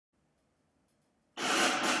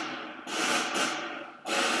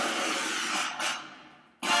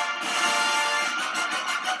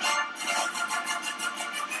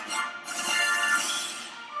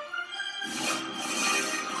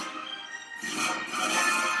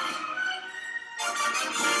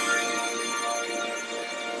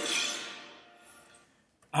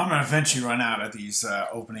I'm going to eventually run out of these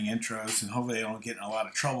opening intros, and hopefully I don't get in a lot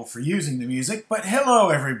of trouble for using the music. But hello,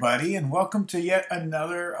 everybody, and welcome to yet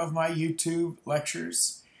another of my YouTube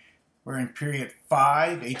lectures. We're in period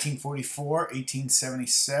 5, 1844,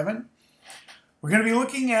 1877. We're going to be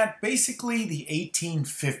looking at basically the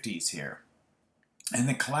 1850s here and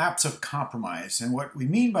the collapse of compromise. And what we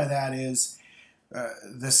mean by that is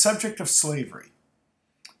the subject of slavery.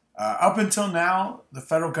 Up until now, the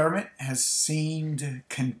federal government has seemed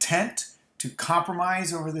content to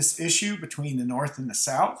compromise over this issue between the North and the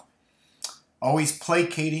South, always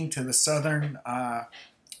placating to the Southern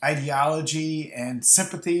ideology and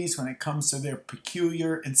sympathies when it comes to their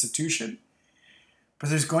peculiar institution. But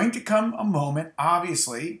there's going to come a moment,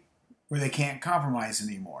 obviously, where they can't compromise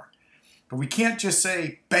anymore. But we can't just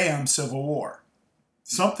say, bam, Civil War.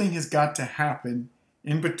 Something has got to happen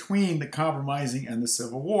in between the compromising and the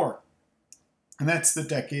Civil War. And that's the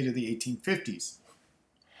decade of the 1850s.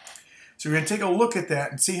 So we're going to take a look at that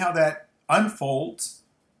and see how that unfolds.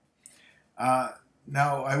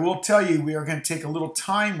 Now, I will tell you, we are going to take a little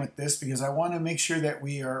time with this because I want to make sure that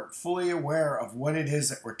we are fully aware of what it is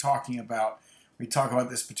that we're talking about when we talk about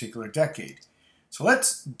this particular decade. So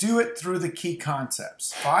let's do it through the key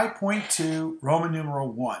concepts. 5.2, Roman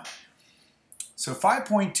numeral 1. So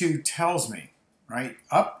 5.2 tells me, right,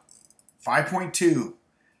 up 5.2,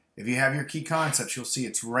 if you have your key concepts, you'll see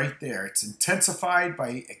it's right there. It's intensified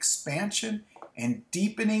by expansion and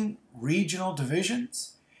deepening regional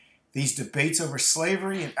divisions. These debates over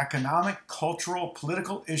slavery and economic, cultural,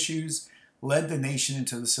 political issues led the nation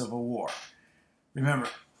into the Civil War. Remember,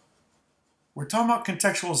 we're talking about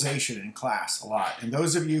contextualization in class a lot. And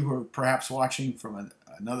those of you who are perhaps watching from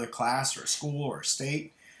another class or a school or a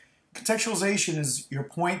state, contextualization is your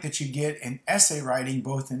point that you get in essay writing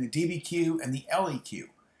both in the DBQ and the LEQ.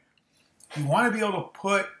 You want to be able to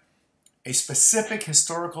put a specific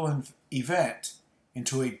historical event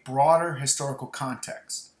into a broader historical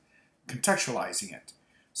context, contextualizing it.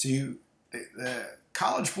 So the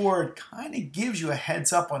College Board kind of gives you a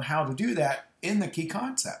heads up on how to do that in the key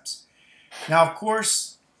concepts. Now, of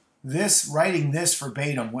course, writing this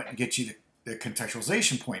verbatim wouldn't get you the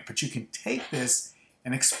contextualization point, but you can take this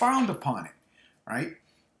and expound upon it, right?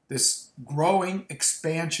 This growing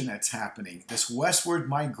expansion that's happening, this westward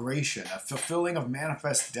migration, a fulfilling of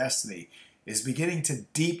manifest destiny is beginning to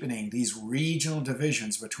deepening these regional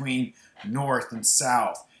divisions between North and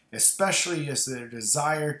South, especially as their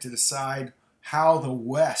desire to decide how the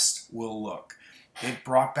West will look. It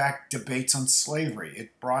brought back debates on slavery.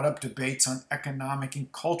 It brought up debates on economic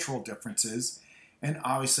and cultural differences, and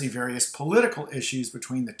obviously various political issues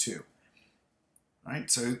between the two.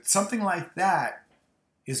 Right? So something like that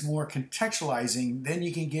is more contextualizing. Then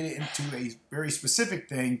you can get it into a very specific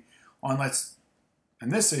thing on, in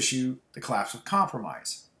this issue, the collapse of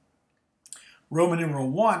compromise. Roman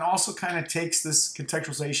numeral 1 also kind of takes this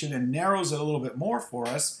contextualization and narrows it a little bit more for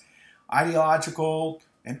us. Ideological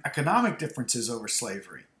and economic differences over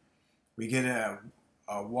slavery. We get a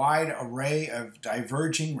wide array of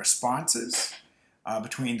diverging responses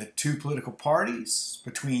between the two political parties,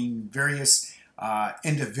 between various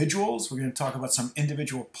individuals. We're going to talk about some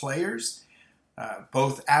individual players,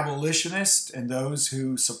 both abolitionists and those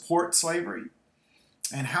who support slavery,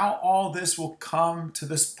 and how all this will come to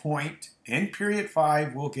this point. In period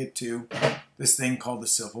 5, we'll get to this thing called the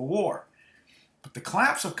Civil War. But the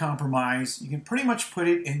collapse of compromise, you can pretty much put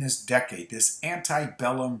it in this decade, this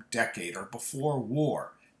antebellum decade, or before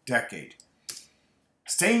war decade.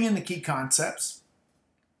 Staying in the key concepts,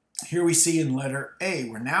 here we see in letter A,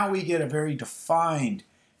 where now we get a very defined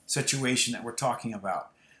situation that we're talking about.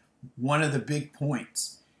 One of the big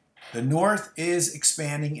points. The North is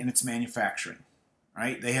expanding in its manufacturing,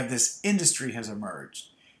 right? They have this industry has emerged.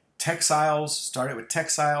 Textiles, started with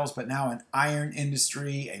textiles, but now an iron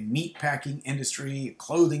industry, a meat packing industry, a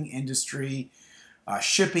clothing industry,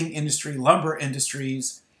 shipping industry, lumber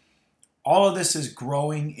industries. All of this is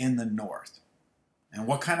growing in the North. And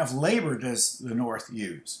what kind of labor does the North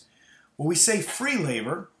use? Well, we say free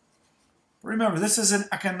labor. Remember, this is an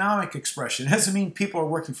economic expression. It doesn't mean people are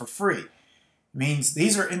working for free. It means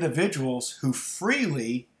these are individuals who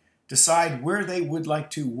freely decide where they would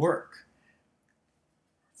like to work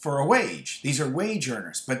for a wage. These are wage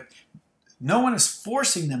earners, but no one is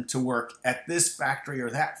forcing them to work at this factory or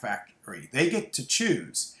that factory. They get to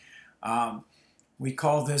choose. We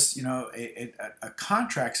call this, a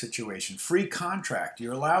contract situation, free contract.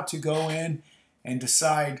 You're allowed to go in and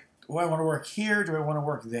decide, do I want to work here? Do I want to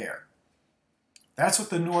work there? That's what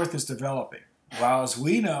the North is developing. While as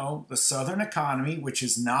we know, the Southern economy, which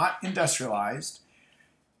is not industrialized,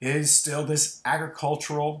 is still this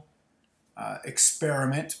agricultural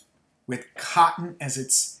experiment with cotton as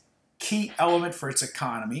its key element for its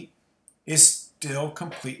economy is still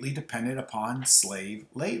completely dependent upon slave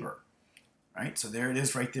labor, right? So there it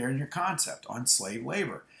is right there in your concept on slave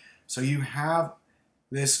labor. So you have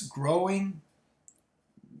this growing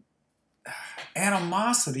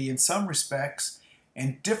animosity in some respects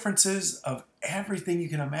and differences of everything you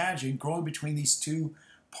can imagine growing between these two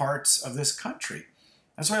parts of this country.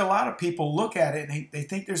 That's why a lot of people look at it and they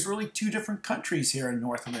think there's really two different countries here in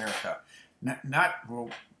North America. Not well,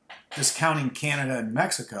 discounting Canada and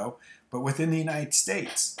Mexico, but within the United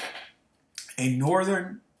States. A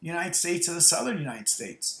northern United States and a southern United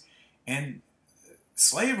States. And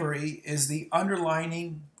slavery is the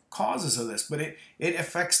underlining causes of this, but it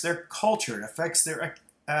affects their culture, it affects their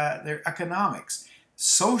economics,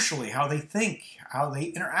 socially, how they think, how they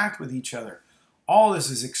interact with each other. All this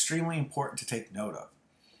is extremely important to take note of.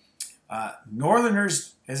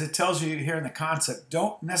 Northerners, as it tells you here in the concept,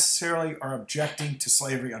 don't necessarily are objecting to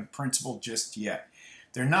slavery on principle just yet.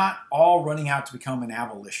 They're not all running out to become an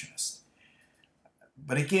abolitionist.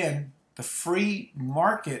 But again, the free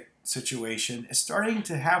market situation is starting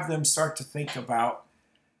to have them start to think about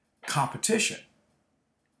competition.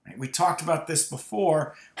 Right? We talked about this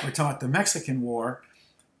before. We're talking about the Mexican War,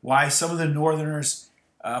 why some of the Northerners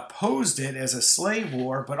opposed it as a slave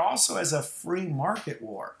war, but also as a free market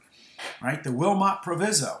war. Right? The Wilmot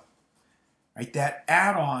Proviso, right? That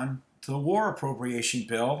add-on to the war appropriation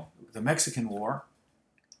bill, the Mexican War.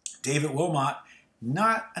 David Wilmot,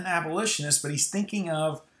 not an abolitionist, but he's thinking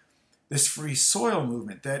of this free soil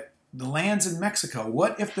movement, that the lands in Mexico,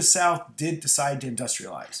 what if the South did decide to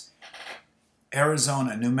industrialize?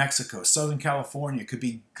 Arizona, New Mexico, Southern California could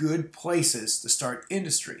be good places to start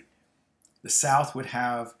industry. The South would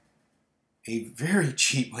have a very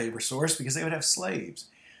cheap labor source because they would have slaves.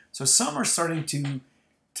 So some are starting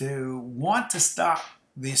to want to stop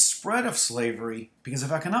the spread of slavery because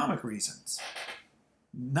of economic reasons.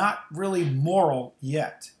 Not really moral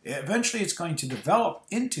yet. Eventually it's going to develop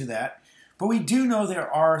into that, but we do know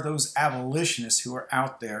there are those abolitionists who are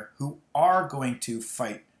out there who are going to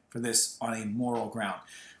fight for this on a moral ground.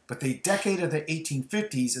 But the decade of the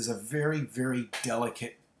 1850s is a very, very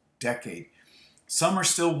delicate decade. Some are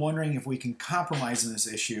still wondering if we can compromise on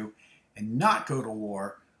this issue and not go to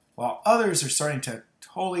war, while others are starting to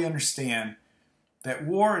totally understand that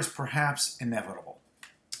war is perhaps inevitable.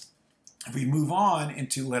 If we move on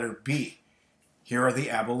into letter B, here are the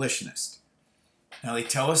abolitionists. Now they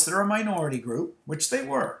tell us they're a minority group, which they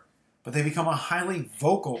were, but they become a highly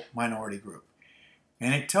vocal minority group.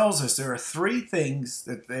 And it tells us there are three things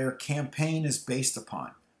that their campaign is based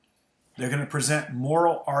upon. They're going to present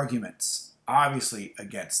moral arguments, obviously,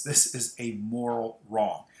 against. This is a moral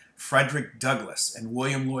wrong. Frederick Douglass and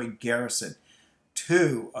William Lloyd Garrison,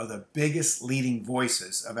 two of the biggest leading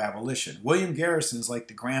voices of abolition. William Garrison is like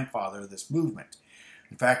the grandfather of this movement.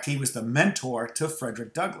 In fact, he was the mentor to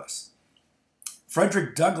Frederick Douglass.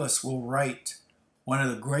 Frederick Douglass will write one of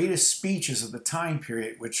the greatest speeches of the time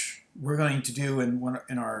period, which we're going to do in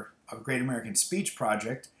our Great American Speech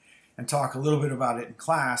Project and talk a little bit about it in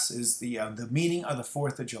class, is the meaning of the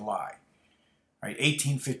 4th of July, right,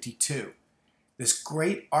 1852. This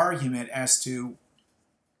great argument as to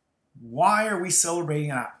why are we celebrating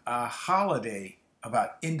a holiday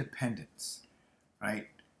about independence, right?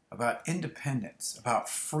 About independence, about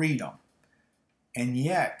freedom. And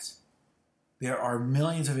yet, there are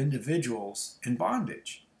millions of individuals in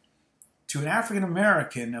bondage. To an African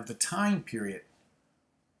American of the time period,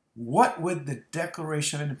 what would the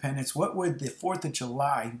Declaration of Independence, what would the 4th of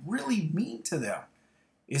July really mean to them,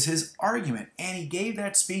 is his argument. And he gave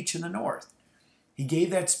that speech in the North. He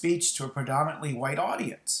gave that speech to a predominantly white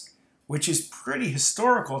audience, which is pretty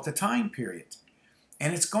historical at the time period.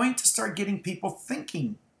 And it's going to start getting people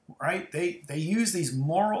thinking, right? They use these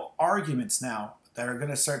moral arguments now that are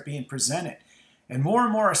going to start being presented. And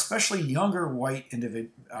more, especially younger white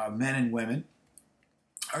men and women,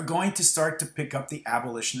 are going to start to pick up the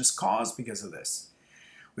abolitionist cause because of this.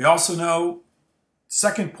 We also know,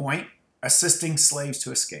 second point, assisting slaves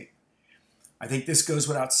to escape. I think this goes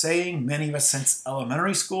without saying. Many of us since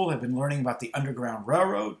elementary school have been learning about the Underground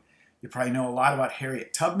Railroad. You probably know a lot about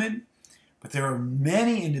Harriet Tubman, but there are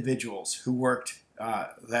many individuals who worked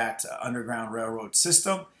that Underground Railroad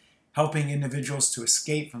system, helping individuals to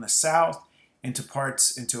escape from the South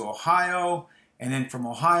into Ohio, and then from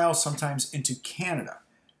Ohio sometimes into Canada,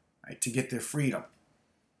 right, to get their freedom.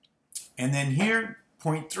 And then here,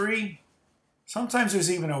 point 3, sometimes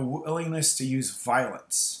there's even a willingness to use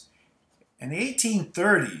violence. In the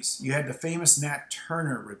 1830s, you had the famous Nat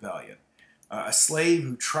Turner Rebellion, a slave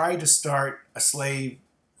who tried to start a slave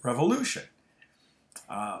revolution.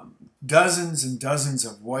 Dozens and dozens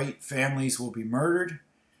of white families will be murdered.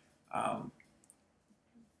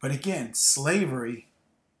 But again, slavery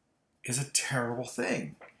is a terrible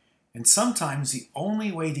thing. And sometimes the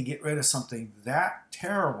only way to get rid of something that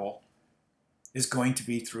terrible is going to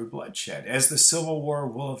be through bloodshed, as the Civil War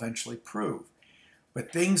will eventually prove.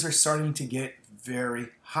 But things are starting to get very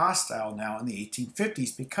hostile now in the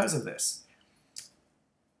 1850s because of this.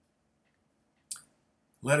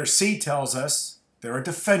 Letter C tells us there are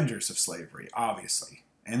defenders of slavery, obviously,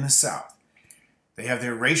 in the South. They have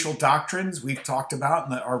their racial doctrines we've talked about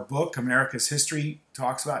in our book, America's History,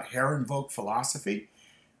 talks about Herrenvolk philosophy,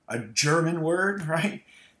 a German word, right?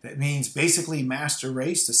 That means basically master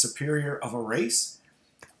race, the superior of a race.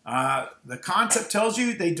 The concept tells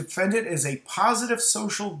you they defend it as a positive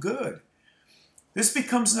social good. This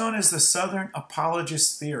becomes known as the Southern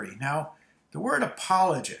apologist theory. Now, the word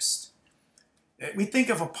apologist, we think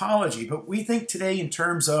of apology, but we think today in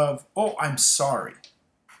terms of, oh, I'm sorry.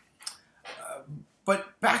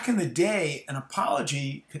 But back in the day, an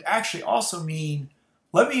apology could actually also mean,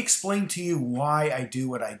 let me explain to you why I do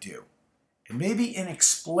what I do. And maybe in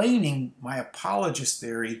explaining my apologist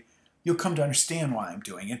theory, you'll come to understand why I'm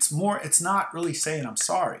doing it. It's not really saying I'm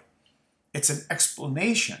sorry. It's an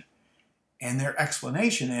explanation. And their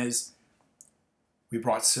explanation is, we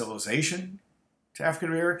brought civilization to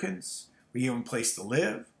African Americans. We gave them a place to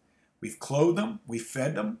live. We've clothed them. We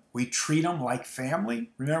fed them. We treat them like family.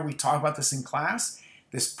 Remember, we talked about this in class.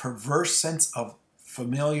 This perverse sense of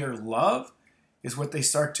familiar love is what they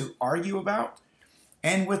start to argue about.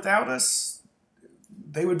 And without us,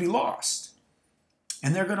 they would be lost.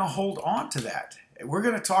 And they're going to hold on to that. We're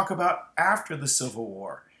going to talk about after the Civil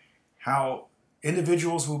War how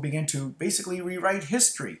individuals will begin to basically rewrite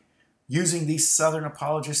history using these Southern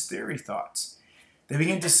apologist theory thoughts. They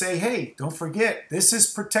begin to say, hey, don't forget, this is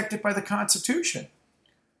protected by the Constitution.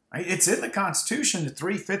 Right? It's in the Constitution. The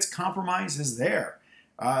 3/5 compromise is there.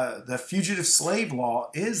 The fugitive slave law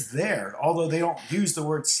is there. Although they don't use the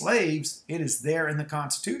word slaves, it is there in the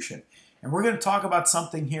Constitution. And we're going to talk about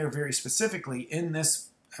something here very specifically in this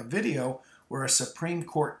video where a Supreme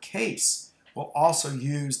Court case will also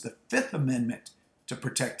use the Fifth Amendment to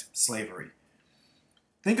protect slavery.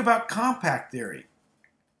 Think about compact theory.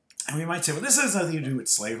 And we might say, well, this has nothing to do with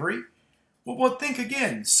slavery. Well, think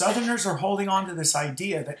again. Southerners are holding on to this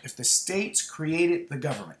idea that if the states created the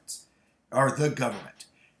government,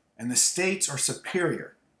 and the states are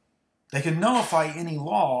superior, they can nullify any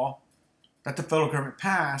law that the federal government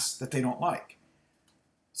passed that they don't like.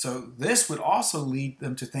 So this would also lead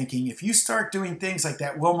them to thinking, if you start doing things like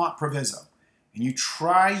that Wilmot Proviso, and you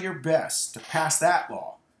try your best to pass that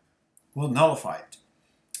law, we'll nullify it.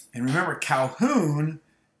 And remember, Calhoun,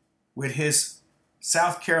 with his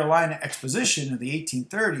South Carolina exposition of the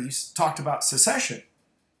 1830s, talked about secession.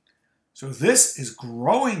 So this is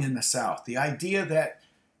growing in the South, the idea that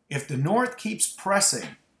if the North keeps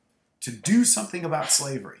pressing to do something about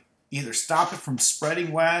slavery, either stop it from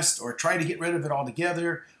spreading west or try to get rid of it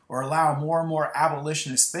altogether or allow more and more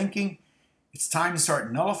abolitionist thinking, it's time to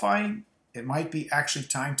start nullifying. It might be actually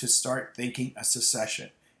time to start thinking a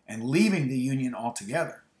secession and leaving the Union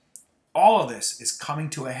altogether. All of this is coming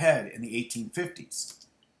to a head in the 1850s.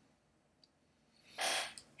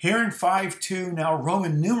 Here in 5.2, now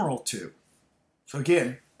Roman numeral 2. So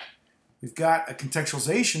again, we've got a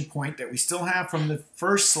contextualization point that we still have from the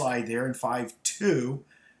first slide there in 5.2.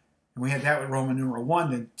 And we had that with Roman numeral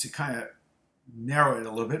 1 to kind of narrow it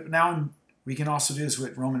a little bit. But now we can also do this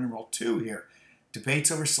with Roman numeral 2 here.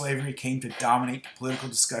 Debates over slavery came to dominate the political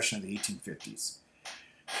discussion of the 1850s.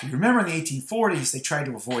 If you remember in the 1840s, they tried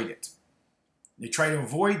to avoid it. They tried to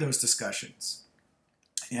avoid those discussions.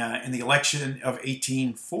 In the election of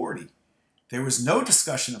 1840, there was no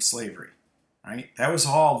discussion of slavery. Right? That was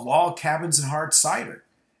all log cabins and hard cider.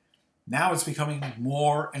 Now it's becoming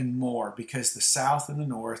more and more because the South and the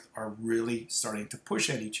North are really starting to push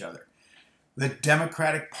at each other. The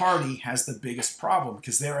Democratic Party has the biggest problem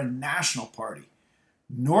because they're a national party.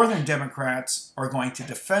 Northern Democrats are going to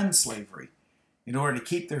defend slavery in order to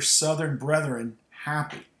keep their Southern brethren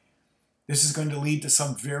happy. This is going to lead to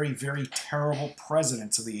some very, very terrible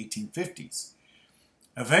presidents of the 1850s.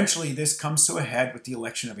 Eventually, this comes to a head with the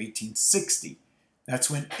election of 1860. That's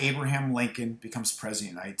when Abraham Lincoln becomes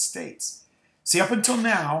president of the United States. See, up until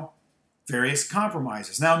now, various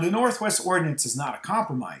compromises. Now, the Northwest Ordinance is not a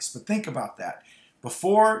compromise, but think about that.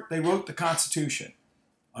 Before they wrote the Constitution,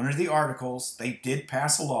 under the Articles, they did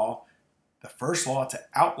pass a law, the first law to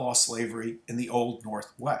outlaw slavery in the Old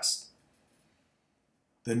Northwest.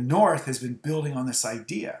 The North has been building on this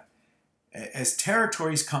idea. As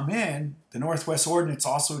territories come in, the Northwest Ordinance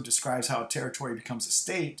also describes how a territory becomes a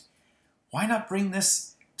state. Why not bring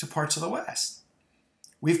this to parts of the West?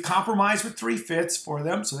 We've compromised with 3/5 for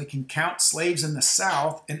them so they can count slaves in the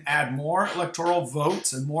South and add more electoral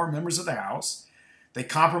votes and more members of the House. They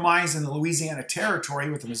compromised in the Louisiana Territory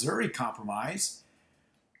with the Missouri Compromise.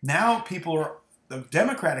 Now the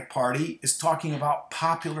Democratic Party is talking about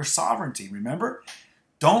popular sovereignty, remember?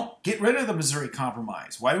 Don't get rid of the Missouri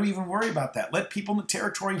Compromise. Why do we even worry about that? Let people in the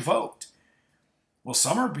territory vote. Well,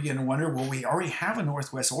 some are beginning to wonder, well, we already have a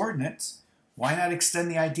Northwest Ordinance. Why not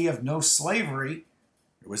extend the idea of no slavery?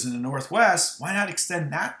 It was in the Northwest. Why not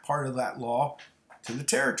extend that part of that law to the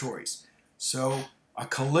territories? So a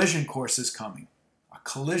collision course is coming. A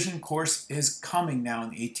collision course is coming now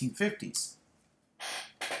in the 1850s.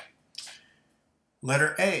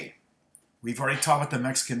 Letter A. We've already talked about the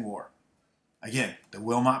Mexican War. Again, the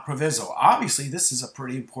Wilmot Proviso. Obviously, this is a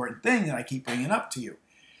pretty important thing that I keep bringing up to you.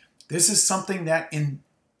 This is something that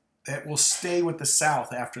will stay with the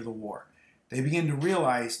South after the war. They begin to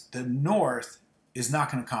realize the North is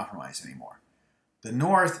not going to compromise anymore. The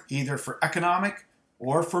North, either for economic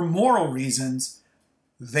or for moral reasons,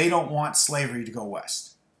 they don't want slavery to go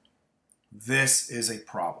west. This is a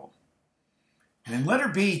problem. And then letter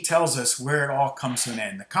B tells us where it all comes to an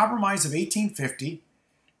end. The Compromise of 1850,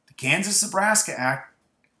 the Kansas-Nebraska Act,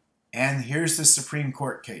 and here's the Supreme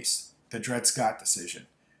Court case, the Dred Scott decision.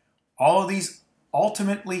 All of these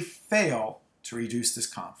ultimately fail to reduce this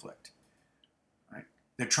conflict. Right?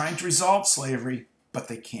 They're trying to resolve slavery, but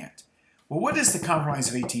they can't. Well, what is the Compromise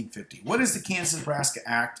of 1850? What is the Kansas-Nebraska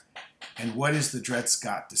Act? And what is the Dred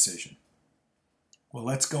Scott decision? Well,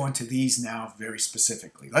 let's go into these now very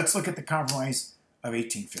specifically. Let's look at the Compromise of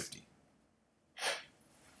 1850.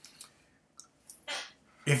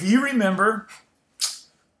 If you remember,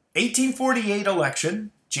 1848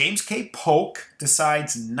 election, James K. Polk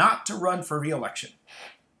decides not to run for re-election.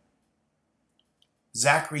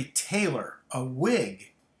 Zachary Taylor, a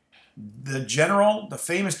Whig, the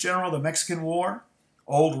famous general of the Mexican War,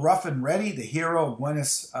 old rough and ready, the hero of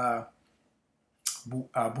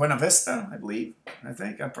Buena Vista, I believe. I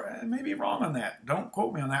think. I may be wrong on that. Don't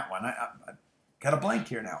quote me on that one. I got a blank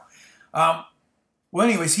here now. Well,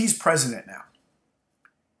 anyways, he's president now.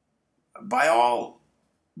 By all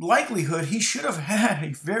likelihood, he should have had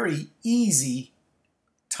a very easy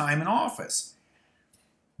time in office.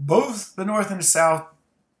 Both the North and the South,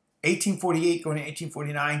 1848 going to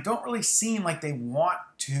 1849, don't really seem like they want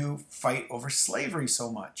to fight over slavery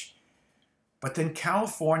so much. But then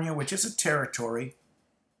California, which is a territory,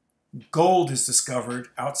 gold is discovered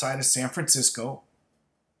outside of San Francisco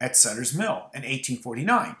at Sutter's Mill in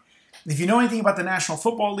 1849. If you know anything about the National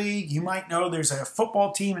Football League, you might know there's a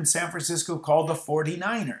football team in San Francisco called the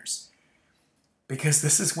 49ers. Because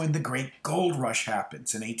this is when the great gold rush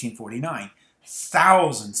happens in 1849.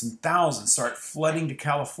 Thousands and thousands start flooding to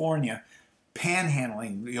California,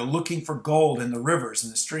 panhandling, looking for gold in the rivers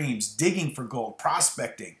and the streams, digging for gold,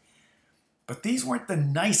 prospecting. But these weren't the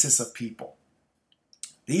nicest of people.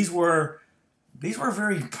 These were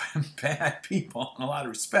very bad people in a lot of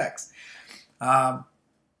respects.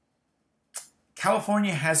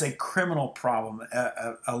 California has a criminal problem,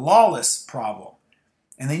 a lawless problem,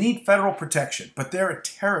 and they need federal protection, but they're a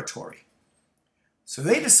territory. So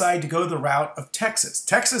they decide to go the route of Texas.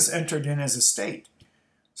 Texas entered in as a state.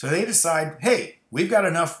 So they decide, hey, we've got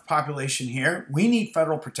enough population here. We need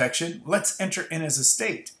federal protection. Let's enter in as a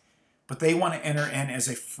state. But they want to enter in as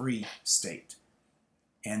a free state.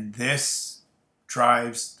 And this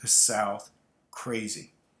drives the South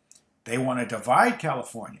crazy. They want to divide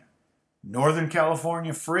California. Northern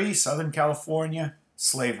California free, Southern California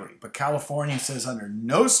slavery. But California says under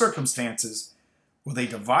no circumstances will they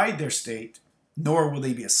divide their state, nor will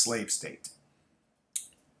they be a slave state.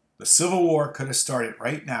 The Civil War could have started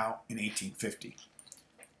right now in 1850.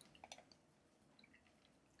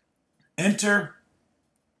 Enter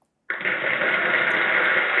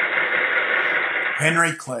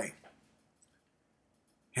Henry Clay.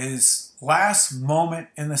 His last moment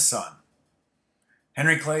in the sun.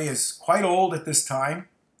 Henry Clay is quite old at this time.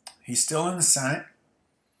 He's still in the Senate.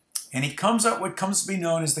 And he comes up what comes to be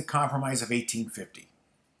known as the Compromise of 1850.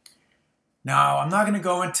 Now, I'm not going to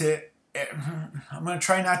go into I'm going to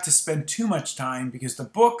try not to spend too much time because the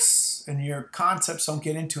books and your concepts don't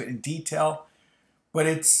get into it in detail. But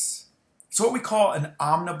it's what we call an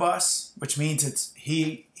omnibus, which means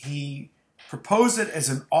he proposed it as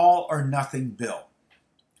an all or nothing bill.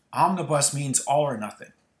 Omnibus means all or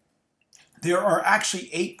nothing. There are actually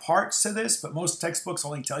 8 parts to this, but most textbooks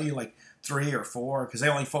only tell you like 3 or 4 because they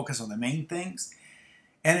only focus on the main things.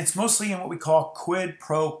 And it's mostly in what we call quid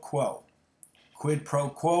pro quo. Quid pro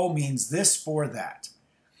quo means this for that.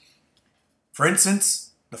 For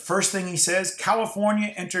instance, the first thing he says,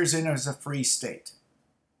 California enters in as a free state.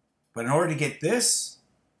 But in order to get this,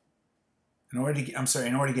 in order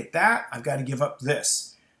to get that, I've got to give up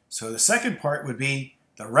this. So the second part would be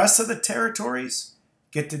the rest of the territories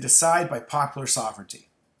get to decide by popular sovereignty.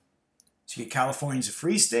 So you get California as a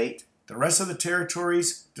free state, the rest of the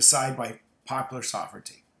territories decide by popular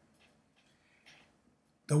sovereignty.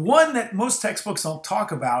 The one that most textbooks don't talk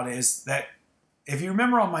about is that, if you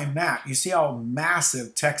remember on my map, you see how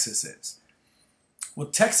massive Texas is. Well,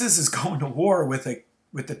 Texas is going to war with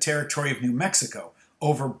the territory of New Mexico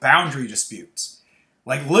over boundary disputes.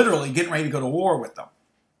 Like literally getting ready to go to war with them.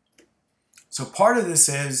 So part of this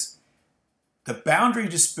is the boundary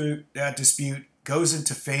dispute goes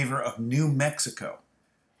into favor of New Mexico.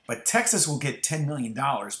 But Texas will get $10 million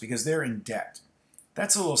because they're in debt.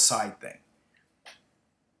 That's a little side thing.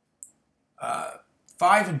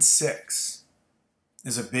 5 and 6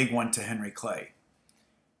 is a big one to Henry Clay.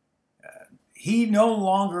 He no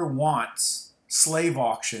longer wants slave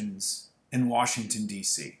auctions in Washington,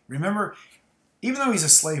 D.C. Remember, even though he's a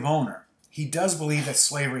slave owner, he does believe that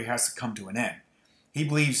slavery has to come to an end. He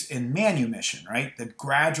believes in manumission, right? The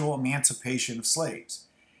gradual emancipation of slaves.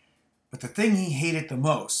 But the thing he hated the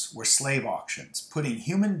most were slave auctions, putting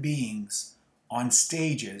human beings on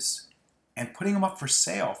stages and putting them up for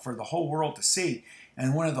sale for the whole world to see.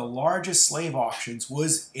 And one of the largest slave auctions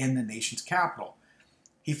was in the nation's capital.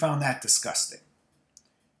 He found that disgusting.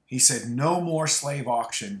 He said no more slave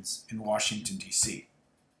auctions in Washington, D.C.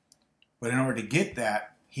 But in order to get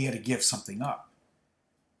that, he had to give something up.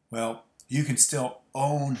 Well, you can still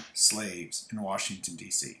own slaves in Washington,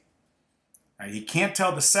 D.C. Right? You can't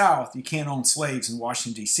tell the South you can't own slaves in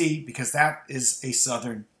Washington, D.C. because that is a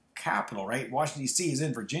Southern capital, right? Washington, D.C. is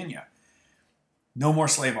in Virginia. No more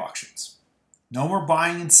slave auctions. No more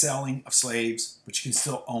buying and selling of slaves, but you can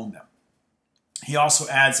still own them. He also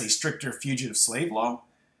adds a stricter fugitive slave law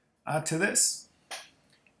to this.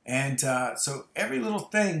 And so every little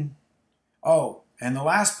thing. Oh, and the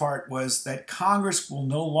last part was that Congress will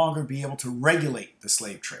no longer be able to regulate the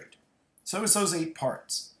slave trade. So it's those 8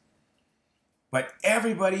 parts. But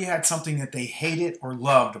everybody had something that they hated or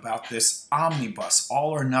loved about this omnibus,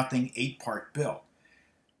 all or nothing 8-part bill.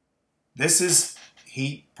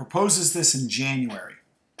 He proposes this in January,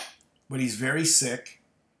 but he's very sick.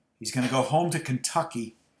 He's going to go home to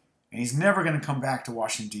Kentucky, and he's never going to come back to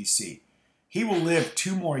Washington, D.C. He will live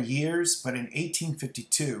 2 more years, but in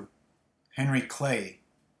 1852, Henry Clay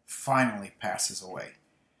finally passes away.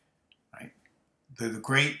 Right? The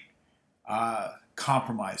great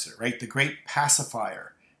compromiser, right? The great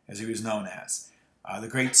pacifier, as he was known as. The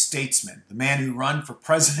great statesman, the man who ran for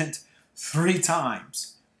president 3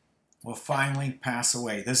 times, will finally pass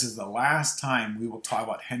away. This is the last time we will talk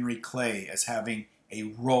about Henry Clay as having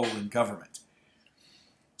a role in government.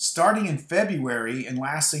 Starting in February and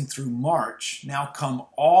lasting through March, now come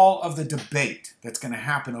all of the debate that's going to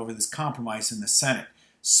happen over this compromise in the Senate.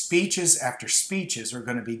 Speeches after speeches are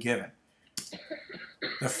going to be given.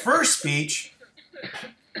 The first speech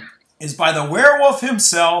is by the werewolf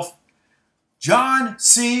himself, John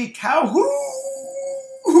C. Calhoun.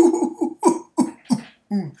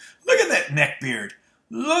 Look at that neck beard.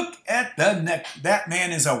 Look at the neck. That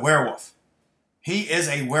man is a werewolf. He is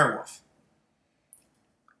a werewolf.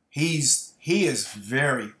 He is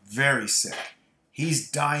very, very sick.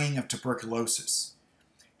 He's dying of tuberculosis.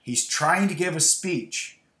 He's trying to give a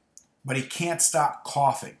speech, but he can't stop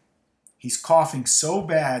coughing. He's coughing so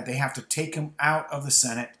bad they have to take him out of the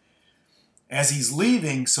Senate. As he's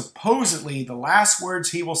leaving, supposedly the last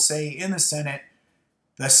words he will say in the Senate,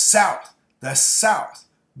 the South,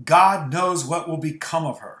 God knows what will become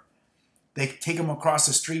of her. They take him across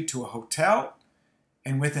the street to a hotel,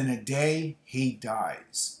 and within a day, he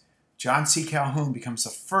dies. John C. Calhoun becomes the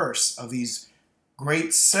first of these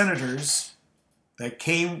great senators that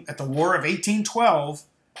came at the War of 1812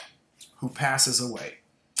 who passes away.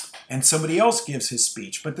 And somebody else gives his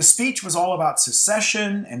speech. But the speech was all about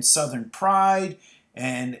secession and Southern pride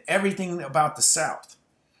and everything about the South.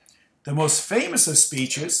 The most famous of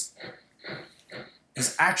speeches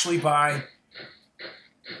is actually by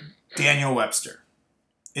Daniel Webster.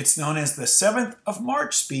 It's known as the 7th of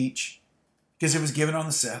March speech because it was given on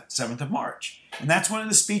the 7th of March. And that's one of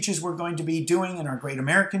the speeches we're going to be doing in our Great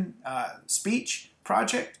American Speech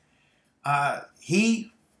Project.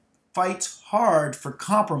 He fights hard for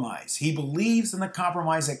compromise. He believes in the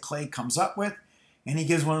compromise that Clay comes up with, and he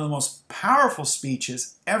gives one of the most powerful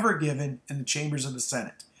speeches ever given in the chambers of the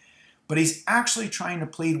Senate. But he's actually trying to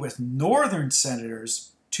plead with Northern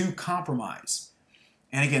senators to compromise.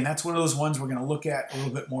 And again, that's one of those ones we're going to look at a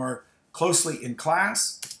little bit more closely in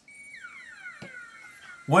class.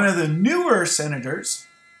 One of the newer senators,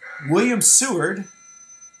 William Seward,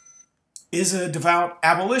 is a devout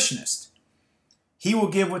abolitionist. He will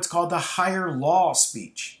give what's called the higher law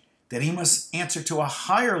speech, that he must answer to a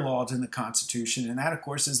higher law than the Constitution, and that, of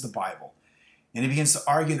course, is the Bible. And he begins to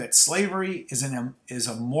argue that slavery is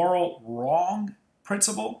a moral wrong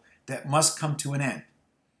principle that must come to an end.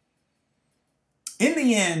 In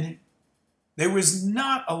the end, there was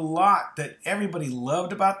not a lot that everybody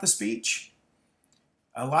loved about the speech.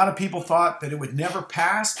 A lot of people thought that it would never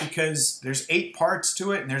pass because there's 8 parts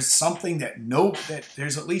to it, and there's something that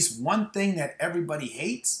there's at least one thing that everybody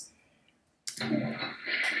hates.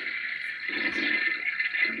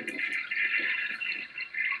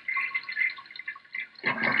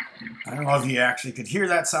 I don't know if you actually could hear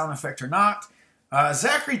that sound effect or not.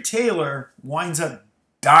 Zachary Taylor winds up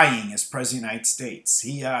dying as President of the United States.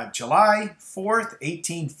 He, July 4th,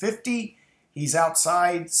 1850, he's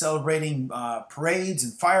outside celebrating parades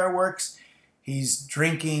and fireworks. He's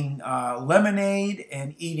drinking lemonade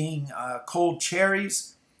and eating cold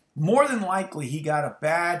cherries. More than likely, he got a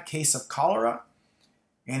bad case of cholera,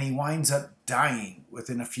 and he winds up dying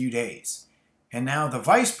within a few days. And now the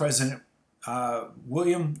Vice President,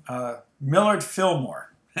 William Millard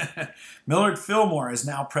Fillmore. Millard Fillmore is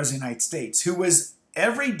now President of the United States, who was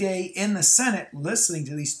every day in the Senate listening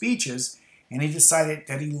to these speeches, and he decided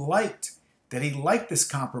that he liked this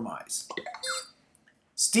compromise.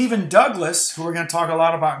 Stephen Douglas, who we're going to talk a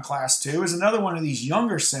lot about in class 2, is another one of these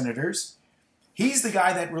younger senators. He's the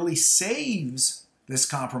guy that really saves this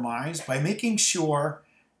compromise by making sure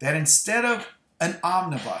that instead of an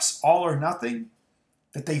omnibus, all or nothing,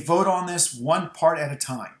 that they vote on this one part at a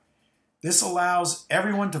time. This allows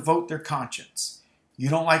everyone to vote their conscience. You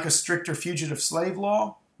don't like a stricter fugitive slave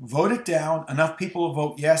law? Vote it down. Enough people will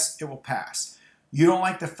vote yes, it will pass. You don't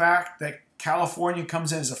like the fact that California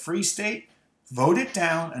comes in as a free state? Vote it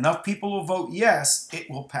down. Enough people will vote yes, it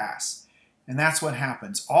will pass. And that's what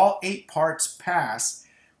happens. All 8 parts pass.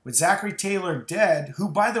 With Zachary Taylor dead, who,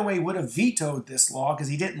 by the way, would have vetoed this law because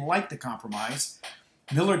he didn't like the compromise,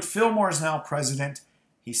 Millard Fillmore is now president.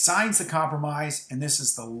 He signs the compromise, and this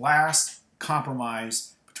is the last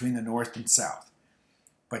compromise between the North and South.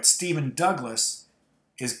 But Stephen Douglas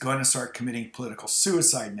is going to start committing political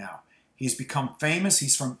suicide now. He's become famous.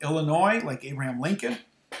 He's from Illinois, like Abraham Lincoln,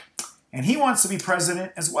 and he wants to be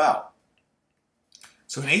president as well.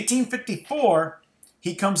 So in 1854,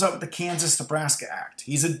 he comes up with the Kansas-Nebraska Act.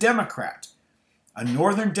 He's a Democrat, a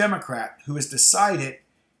Northern Democrat who has decided,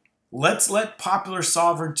 let's let popular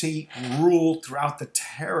sovereignty rule throughout the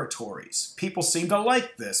territories. People seem to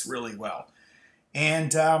like this really well.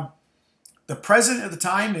 And the president at the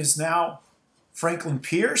time is now Franklin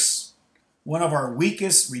Pierce, one of our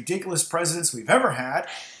weakest, ridiculous presidents we've ever had.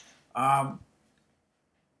 And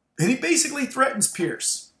he basically threatens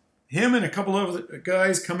Pierce. Him and a couple of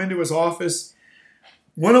guys come into his office,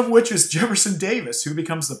 one of which is Jefferson Davis, who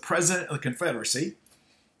becomes the president of the Confederacy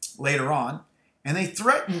later on. And they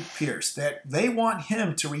threaten Pierce that they want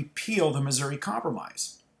him to repeal the Missouri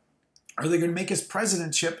Compromise. Are they going to make his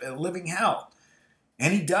presidentship a living hell?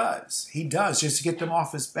 And he does, just to get them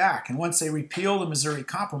off his back. And once they repeal the Missouri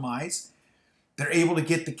Compromise, they're able to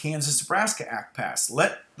get the Kansas-Nebraska Act passed.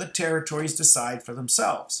 Let the territories decide for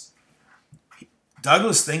themselves.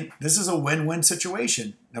 Douglas thinks this is a win-win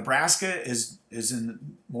situation. Nebraska is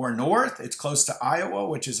in more north. It's close to Iowa,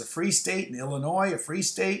 which is a free state, and Illinois, a free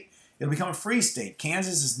state. It'll become a free state.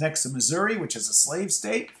 Kansas is next to Missouri, which is a slave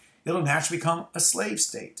state. It'll naturally become a slave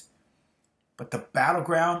state. But the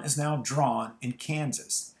battleground is now drawn in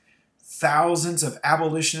Kansas. Thousands of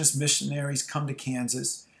abolitionist missionaries come to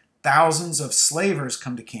Kansas. Thousands of slavers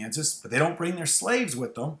come to Kansas, but they don't bring their slaves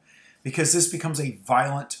with them because this becomes a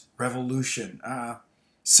violent revolution.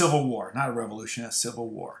 Civil war, not a revolution, a civil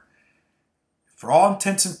war. For all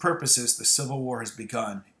intents and purposes, the Civil War has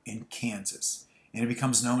begun in Kansas, and it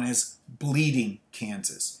becomes known as Bleeding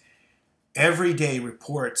Kansas. Every day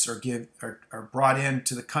reports are brought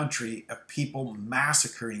into the country of people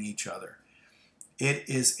massacring each other. It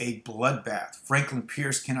is a bloodbath. Franklin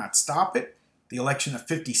Pierce cannot stop it. The election of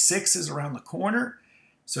 '56 is around the corner.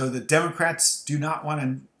 So the Democrats do not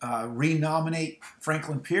want to renominate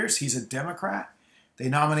Franklin Pierce. He's a Democrat. They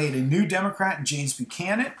nominate a new Democrat in James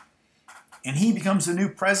Buchanan, and he becomes the new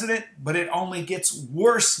president, but it only gets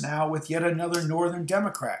worse now with yet another Northern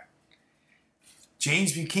Democrat.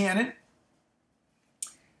 James Buchanan,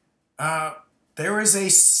 there is a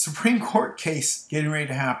Supreme Court case getting ready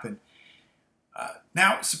to happen.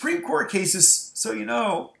 Now, Supreme Court cases, so you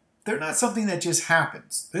know, they're not something that just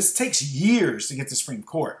happens. This takes years to get to Supreme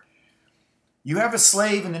Court. You have a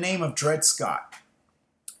slave in the name of Dred Scott.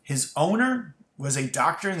 His owner was a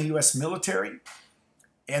doctor in the U.S. military,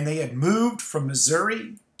 and they had moved from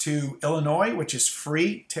Missouri to Illinois, which is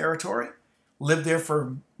free territory, lived there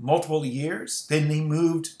for multiple years. Then they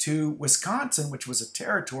moved to Wisconsin, which was a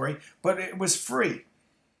territory, but it was free.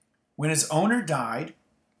 When his owner died,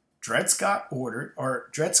 Dred Scott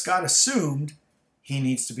assumed he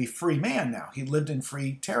needs to be free man now. He lived in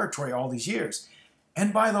free territory all these years.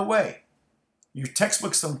 And by the way, your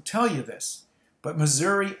textbooks don't tell you this, but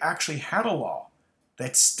Missouri actually had a law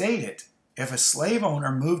that stated if a slave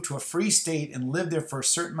owner moved to a free state and lived there for a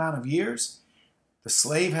certain amount of years, the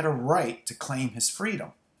slave had a right to claim his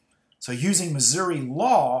freedom. So using Missouri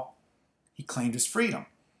law, he claimed his freedom.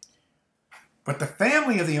 But the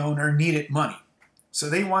family of the owner needed money. So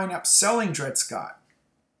they wind up selling Dred Scott.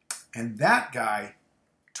 And that guy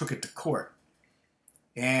took it to court.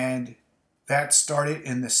 And that started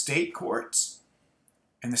in the state courts.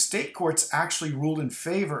 And the state courts actually ruled in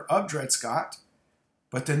favor of Dred Scott.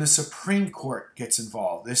 But then the Supreme Court gets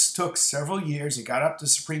involved. This took several years. It got up to the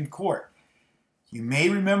Supreme Court. You may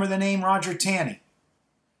remember the name Roger Taney.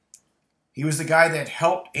 He was the guy that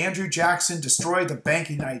helped Andrew Jackson destroy the Bank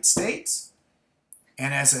of the United States.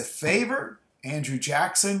 And as a favor, Andrew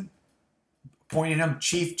Jackson appointed him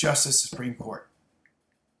Chief Justice of the Supreme Court.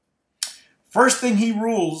 First thing he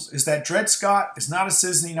rules is that Dred Scott is not a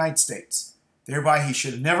citizen of the United States. Thereby, he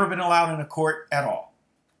should have never been allowed in a court at all.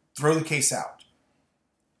 Throw the case out.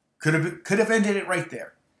 Could have ended it right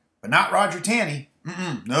there. But not Roger Taney.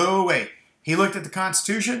 No way. He looked at the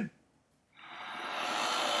Constitution.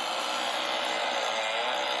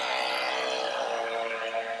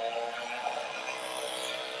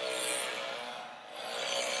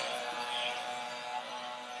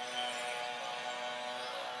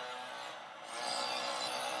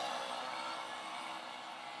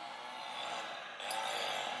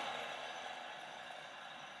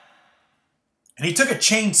 And he took a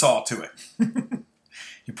chainsaw to it.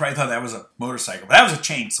 You probably thought that was a motorcycle, but that was a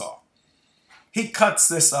chainsaw. He cuts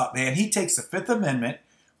this up, man. He takes the Fifth Amendment,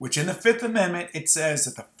 which in the Fifth Amendment, it says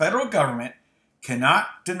that the federal government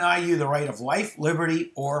cannot deny you the right of life,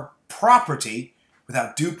 liberty, or property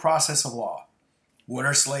without due process of law. What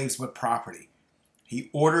are slaves but property? He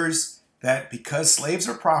orders that because slaves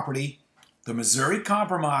are property, the Missouri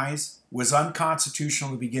Compromise was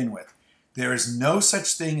unconstitutional to begin with. There is no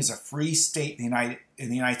such thing as a free state in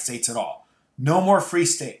the United States at all. No more free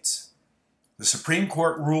states. The Supreme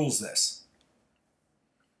Court rules this.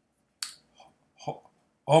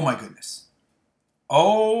 Oh my goodness.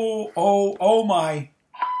 Oh my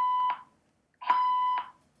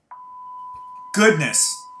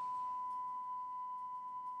goodness.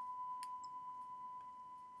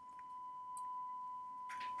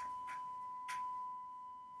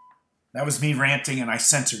 That was me ranting and I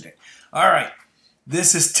censored it. All right.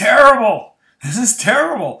 This is terrible. This is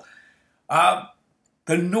terrible.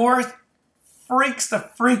 The North freaks the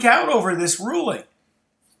freak out over this ruling.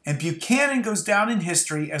 And Buchanan goes down in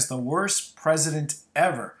history as the worst president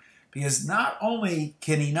ever. Because not only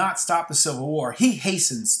can he not stop the Civil War, he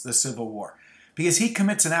hastens the Civil War. Because he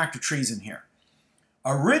commits an act of treason here.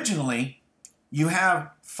 Originally, you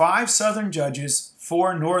have 5 Southern judges,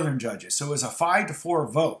 4 Northern judges. So it was a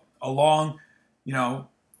 5-4 vote along,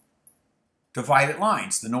 divided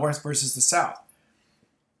lines, the North versus the South.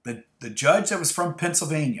 The judge that was from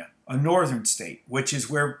Pennsylvania, a northern state, which is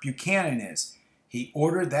where Buchanan is, he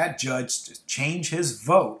ordered that judge to change his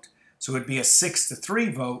vote so it would be a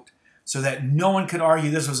 6-3 vote so that no one could argue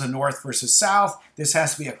this was a North versus South. This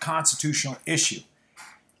has to be a constitutional issue.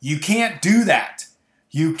 You can't do that.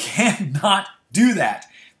 You cannot do that.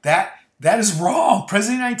 That is wrong.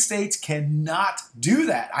 President of the United States cannot do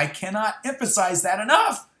that. I cannot emphasize that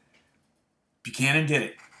enough. Buchanan did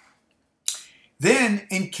it. Then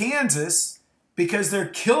in Kansas, because they're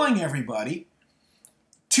killing everybody,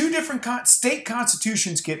 2 different state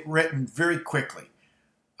constitutions get written very quickly.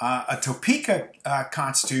 A Topeka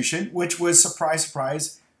constitution, which was, surprise,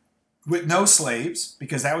 surprise, with no slaves,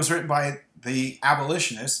 because that was written by the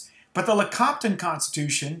abolitionists. But the Lecompton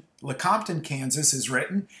Constitution, Lecompton, Kansas, is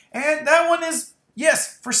written, and that one is,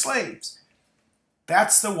 yes, for slaves.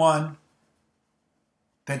 That's the one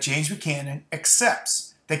that James Buchanan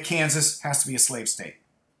accepts, that Kansas has to be a slave state.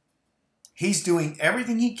 He's doing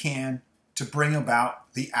everything he can to bring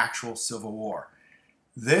about the actual Civil War.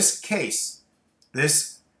 This case,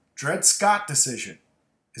 this Dred Scott decision,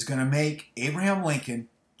 is going to make Abraham Lincoln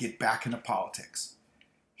get back into politics.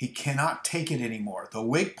 He cannot take it anymore. The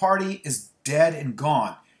Whig Party is dead and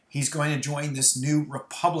gone. he's going to join this new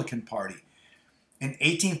Republican Party. In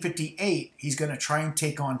 1858, he's going to try and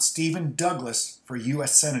take on Stephen Douglas for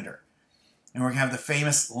U.S. Senator. And we're going to have the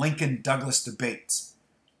famous Lincoln-Douglas debates.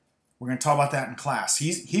 We're going to talk about that in class.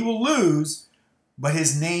 He will lose, but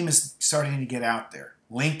his name is starting to get out there.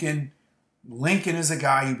 Lincoln is a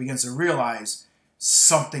guy who begins to realize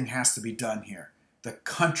something has to be done here. The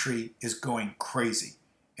country is going crazy,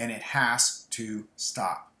 and it has to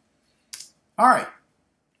stop. All right.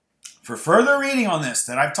 For further reading on this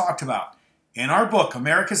that I've talked about, in our book,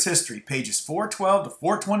 America's History, pages 412 to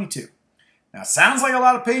 422. Now, it sounds like a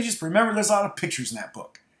lot of pages, but remember, there's a lot of pictures in that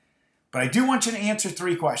book. But I do want you to answer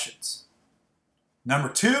 3 questions. Number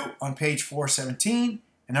 2 on page 417,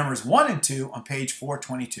 and numbers 1 and 2 on page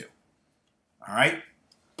 422. All right?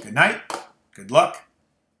 Good night. Good luck.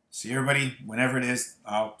 See everybody whenever it is.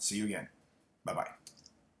 I'll see you again. Bye-bye.